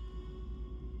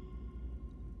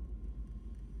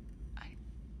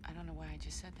 I don't know why I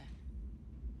just said that.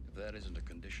 If that isn't a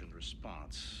conditioned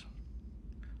response,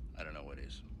 I don't know what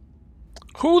is.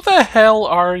 Who the hell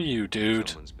are you, dude?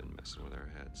 Someone's been messing with our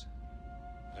heads.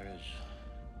 There is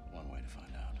one way to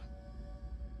find out.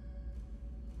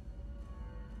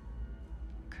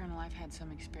 Colonel, I've had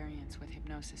some experience with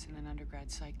hypnosis in an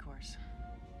undergrad psych course.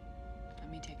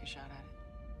 Let me take a shot at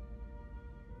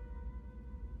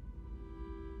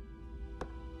it.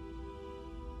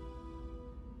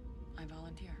 I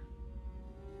volunteer.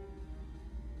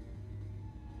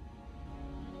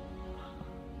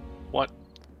 What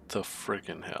the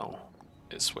friggin' hell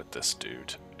is with this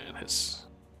dude and his...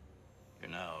 You're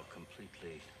now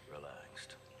completely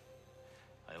relaxed.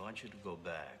 I want you to go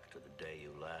back to the day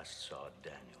you last saw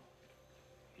Daniel.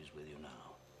 He's with you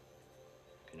now.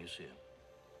 Can you see him?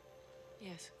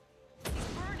 Yes. He's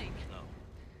burning. No.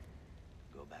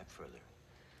 Go back further.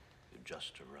 You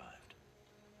just arrived.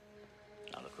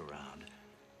 Now look around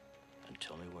and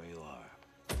tell me where you are.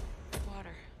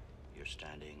 Water. You're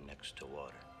standing next to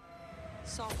water.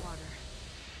 Salt water.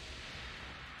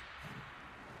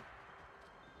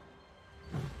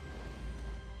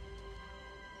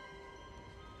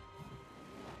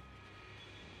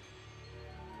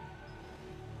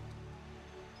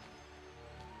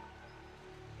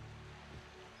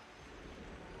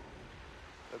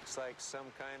 Looks like some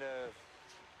kind of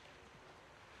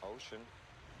ocean.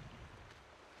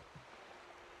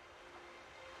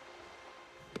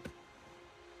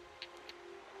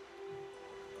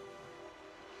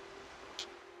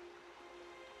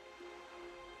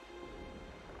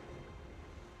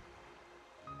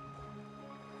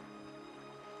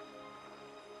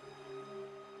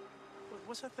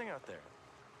 What's that thing out there?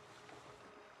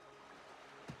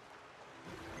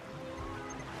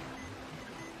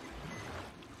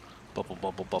 Bubble,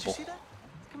 bubble, Did bubble. you see that?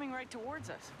 It's coming right towards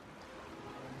us.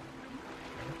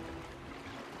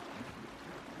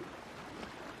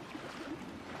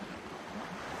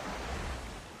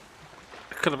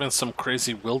 It could have been some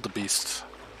crazy wildebeest,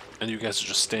 and you guys are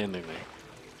just standing there.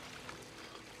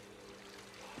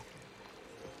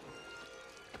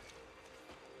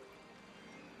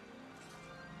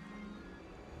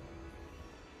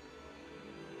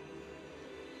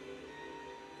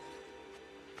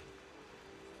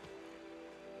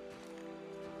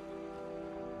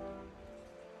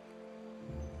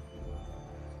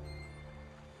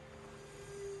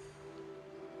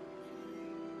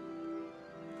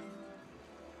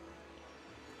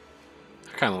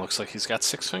 kind of looks like he's got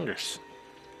 6 fingers.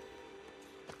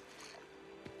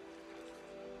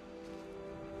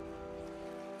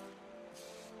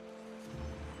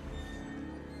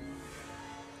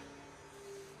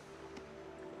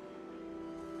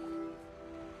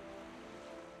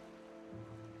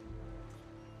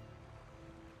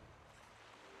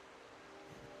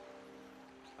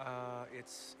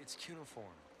 It's cuneiform.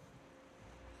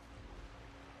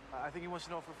 I think he wants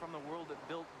to know if we're from the world that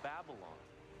built Babylon.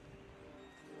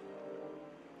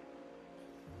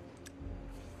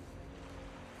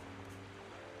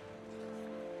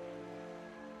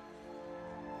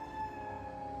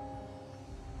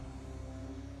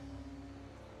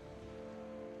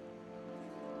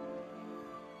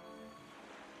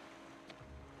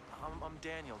 I'm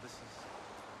Daniel. This is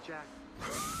Jack.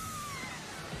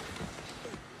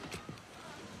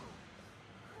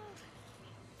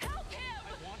 I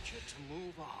want you to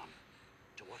move on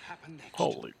to what happened next.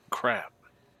 Holy crap.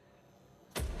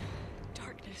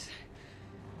 Darkness.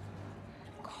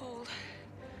 Cold.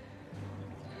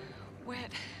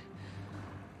 Wet.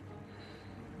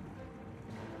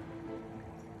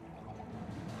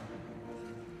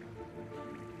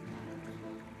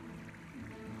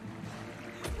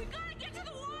 We gotta get to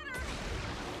the water!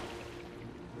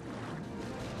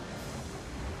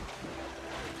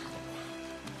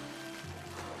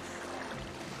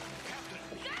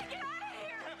 We gotta get out of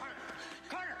here!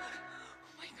 Carter!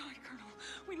 Oh my God, Colonel.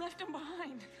 We left him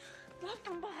behind. Left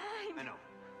him behind. I know.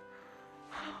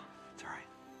 It's all right.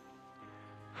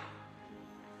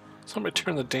 Somebody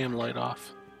turn the damn light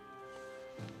off.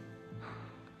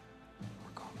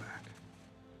 We're going back.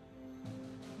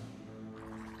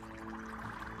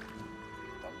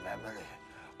 The memory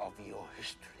of your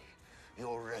history,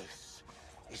 your race,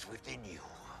 is within you,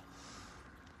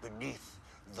 beneath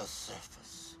the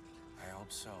surface. I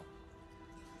hope so.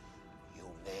 You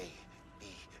may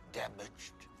be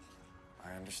damaged.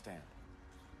 I understand.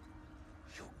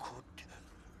 You could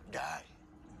die.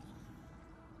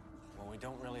 Well, we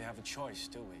don't really have a choice,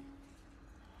 do we?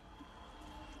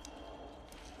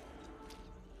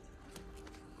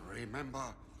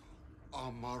 Remember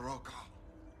Amaroka.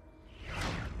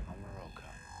 Amaroka.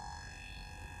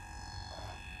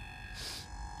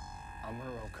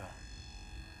 Amaroka.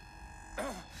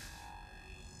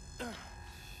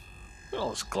 Look at all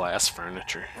this glass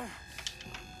furniture.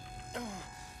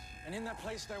 And in that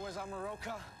place there was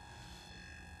Amaroka,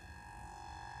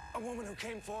 a woman who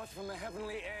came forth from the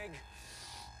heavenly egg.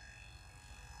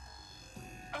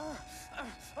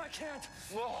 I can't.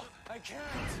 I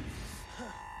can't.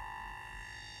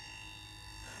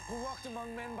 Who walked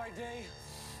among men by day,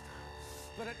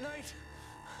 but at night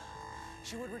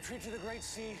she would retreat to the great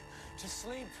sea to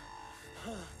sleep.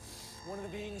 One of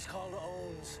the beings called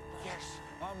Owns. Yes.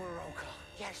 Amaroka.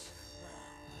 Yes.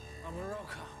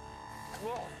 Amaroka.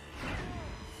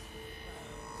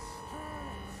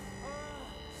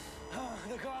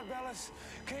 The god Belus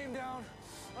came down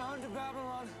onto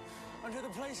Babylon, unto the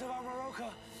place of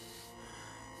Amaroka,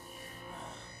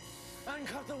 and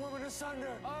cut the woman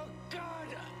asunder. Oh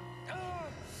God!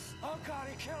 Oh God,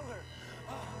 he killed her.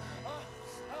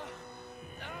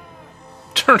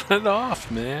 Turn it off,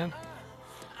 man.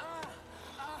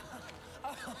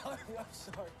 I'm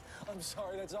sorry. I'm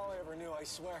sorry. That's all I ever knew, I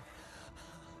swear.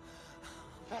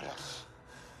 Belus.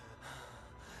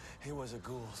 He was a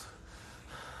Gould.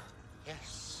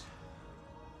 Yes.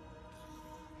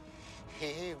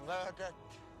 He murdered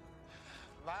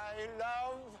my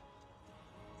love.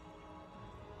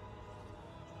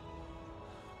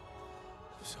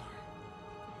 I'm sorry.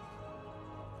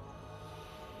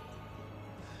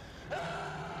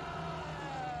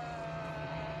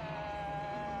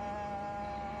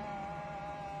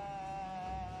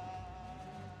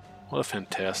 What a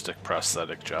fantastic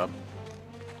prosthetic job.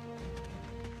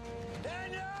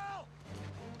 Daniel!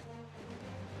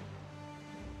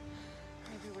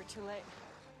 Maybe we're too late.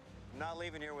 I'm not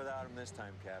leaving here without him this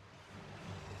time, Cap.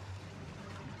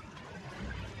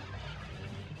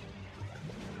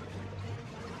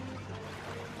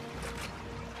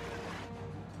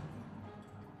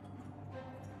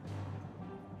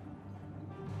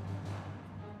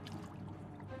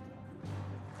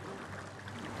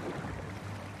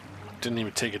 Didn't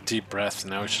even take a deep breath,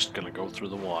 now he's just gonna go through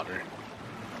the water.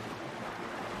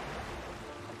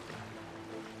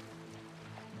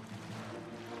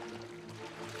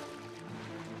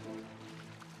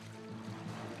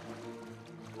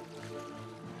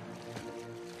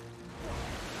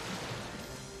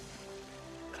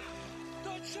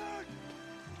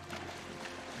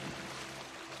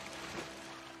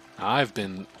 I've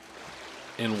been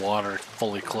in water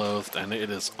fully clothed and it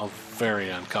is very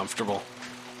uncomfortable.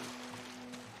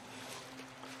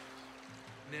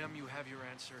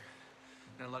 answer.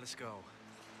 Now let us go.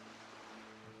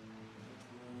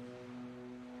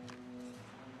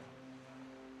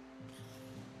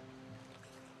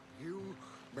 You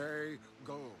may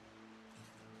go.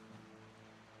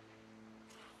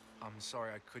 I'm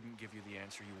sorry I couldn't give you the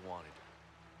answer you wanted.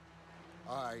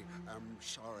 I am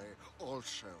sorry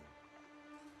also.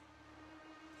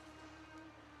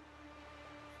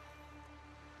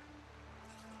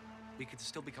 We could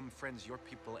still become friends, your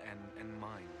people and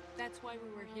mine. That's why we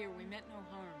were here. We meant no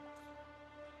harm.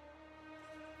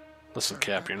 Listen,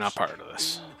 Cap, you're not part of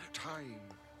this. In time.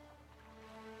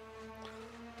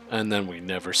 And then we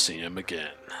never see him again.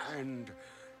 And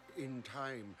in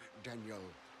time, Daniel,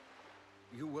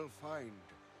 you will find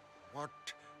what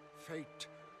fate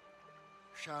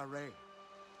shall reign.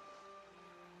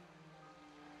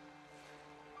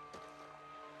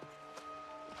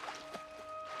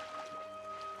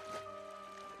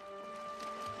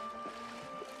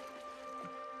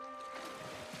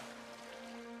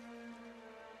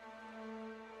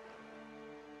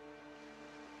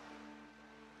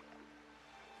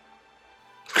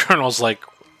 Colonel's like,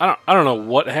 I don't know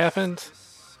what happened,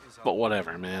 but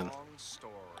whatever, man.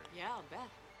 Yeah, I'll bet.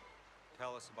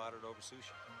 Tell us about it over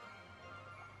sushi.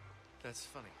 That's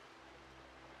funny.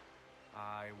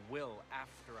 I will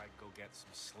after I go get some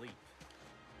sleep.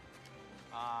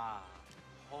 Ah,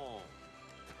 home.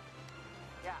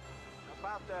 Yeah,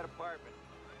 about that apartment.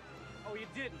 Oh, you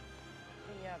didn't?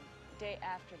 The day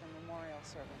after the memorial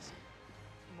service.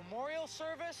 Memorial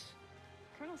service?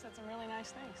 Colonel said some really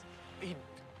nice things. He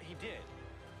did.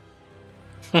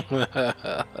 He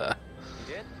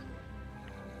did?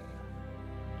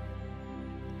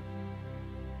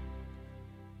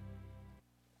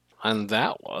 And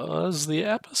that was the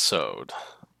episode.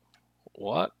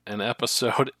 What an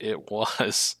episode it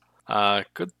was.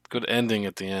 Good ending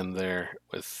at the end there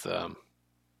with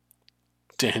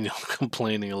Daniel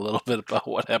complaining a little bit about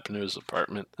what happened to his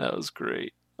apartment. That was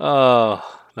great.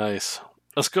 Oh, nice.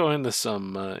 Let's go into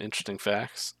some interesting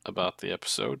facts about the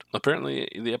episode. Apparently,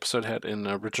 the episode had an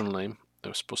original name. It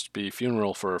was supposed to be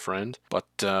Funeral for a Friend, but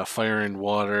Fire and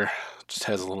Water just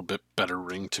has a little bit better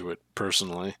ring to it,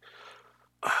 personally.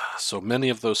 So many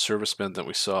of those servicemen that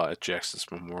we saw at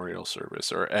Jackson's memorial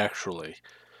service are actually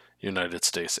United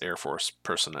States Air Force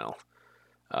personnel.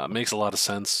 Makes a lot of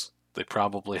sense. They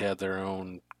probably had their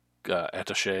own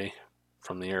attaché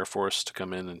from the Air Force to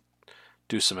come in and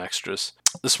do some extras.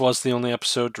 This was the only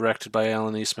episode directed by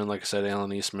Alan Eastman. Like I said,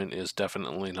 Alan Eastman is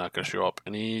definitely not going to show up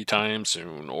anytime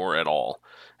soon, or at all,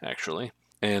 actually.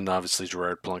 And obviously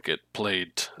Gerard Plunkett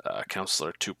played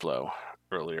Counselor Tupelo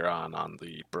earlier on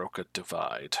the Broca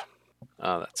Divide.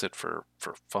 That's it for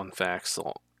fun facts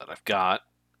that I've got.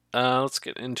 Let's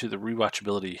get into the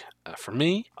rewatchability for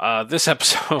me. This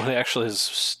episode actually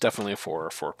is definitely a 4 or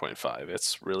 4.5.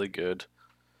 It's really good.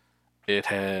 It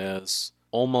has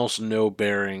almost no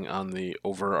bearing on the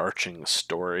overarching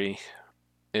story.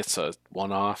 It's a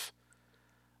one-off.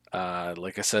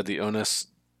 Like I said, the Onus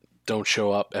don't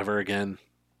show up ever again.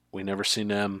 We never see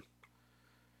them.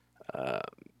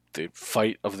 The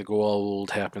fight of the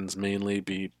Goa'uld happens mainly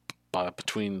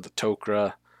between the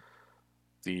Tok'ra,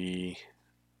 the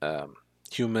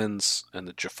humans, and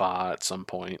the Jaffa at some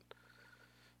point.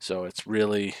 So it's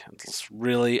really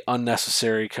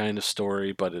unnecessary kind of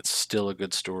story, but it's still a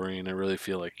good story, and I really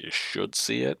feel like you should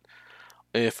see it,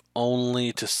 if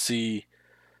only to see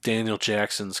Daniel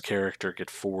Jackson's character get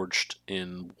forged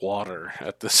in water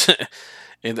at this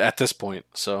point.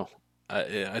 So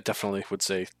I definitely would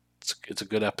say it's a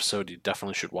good episode. You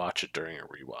definitely should watch it during a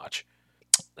rewatch.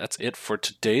 That's it for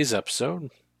today's episode.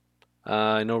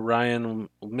 I know Ryan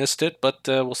missed it, but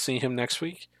we'll see him next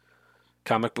week.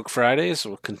 Comic Book Fridays,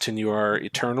 we'll continue our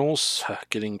Eternals,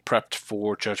 getting prepped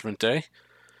for Judgment Day.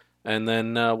 And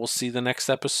then we'll see the next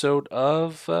episode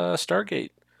of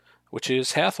Stargate, which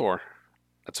is Hathor.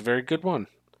 That's a very good one.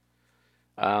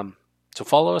 So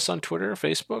follow us on Twitter,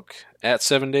 Facebook, at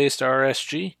 7 Days to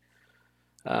RSG.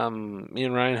 Me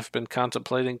and Ryan have been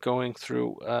contemplating going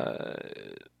through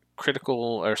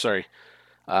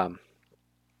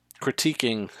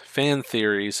critiquing fan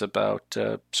theories about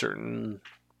certain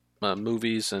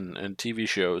movies and TV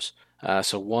shows.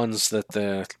 So ones that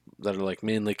are like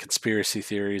mainly conspiracy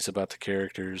theories about the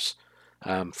characters.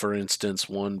 For instance,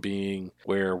 one being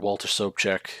where Walter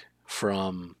Sobchak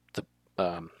from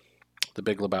the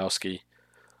Big Lebowski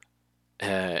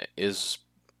is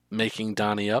making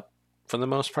Donnie up for the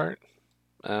most part.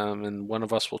 And one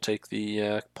of us will take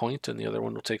the point and the other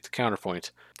one will take the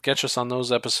counterpoint. Catch us on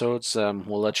those episodes.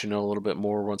 We'll let you know a little bit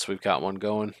more once we've got one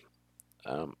going.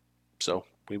 So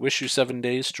we wish you 7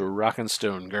 days to rock and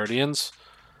stone, Guardians.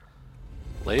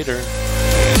 Later.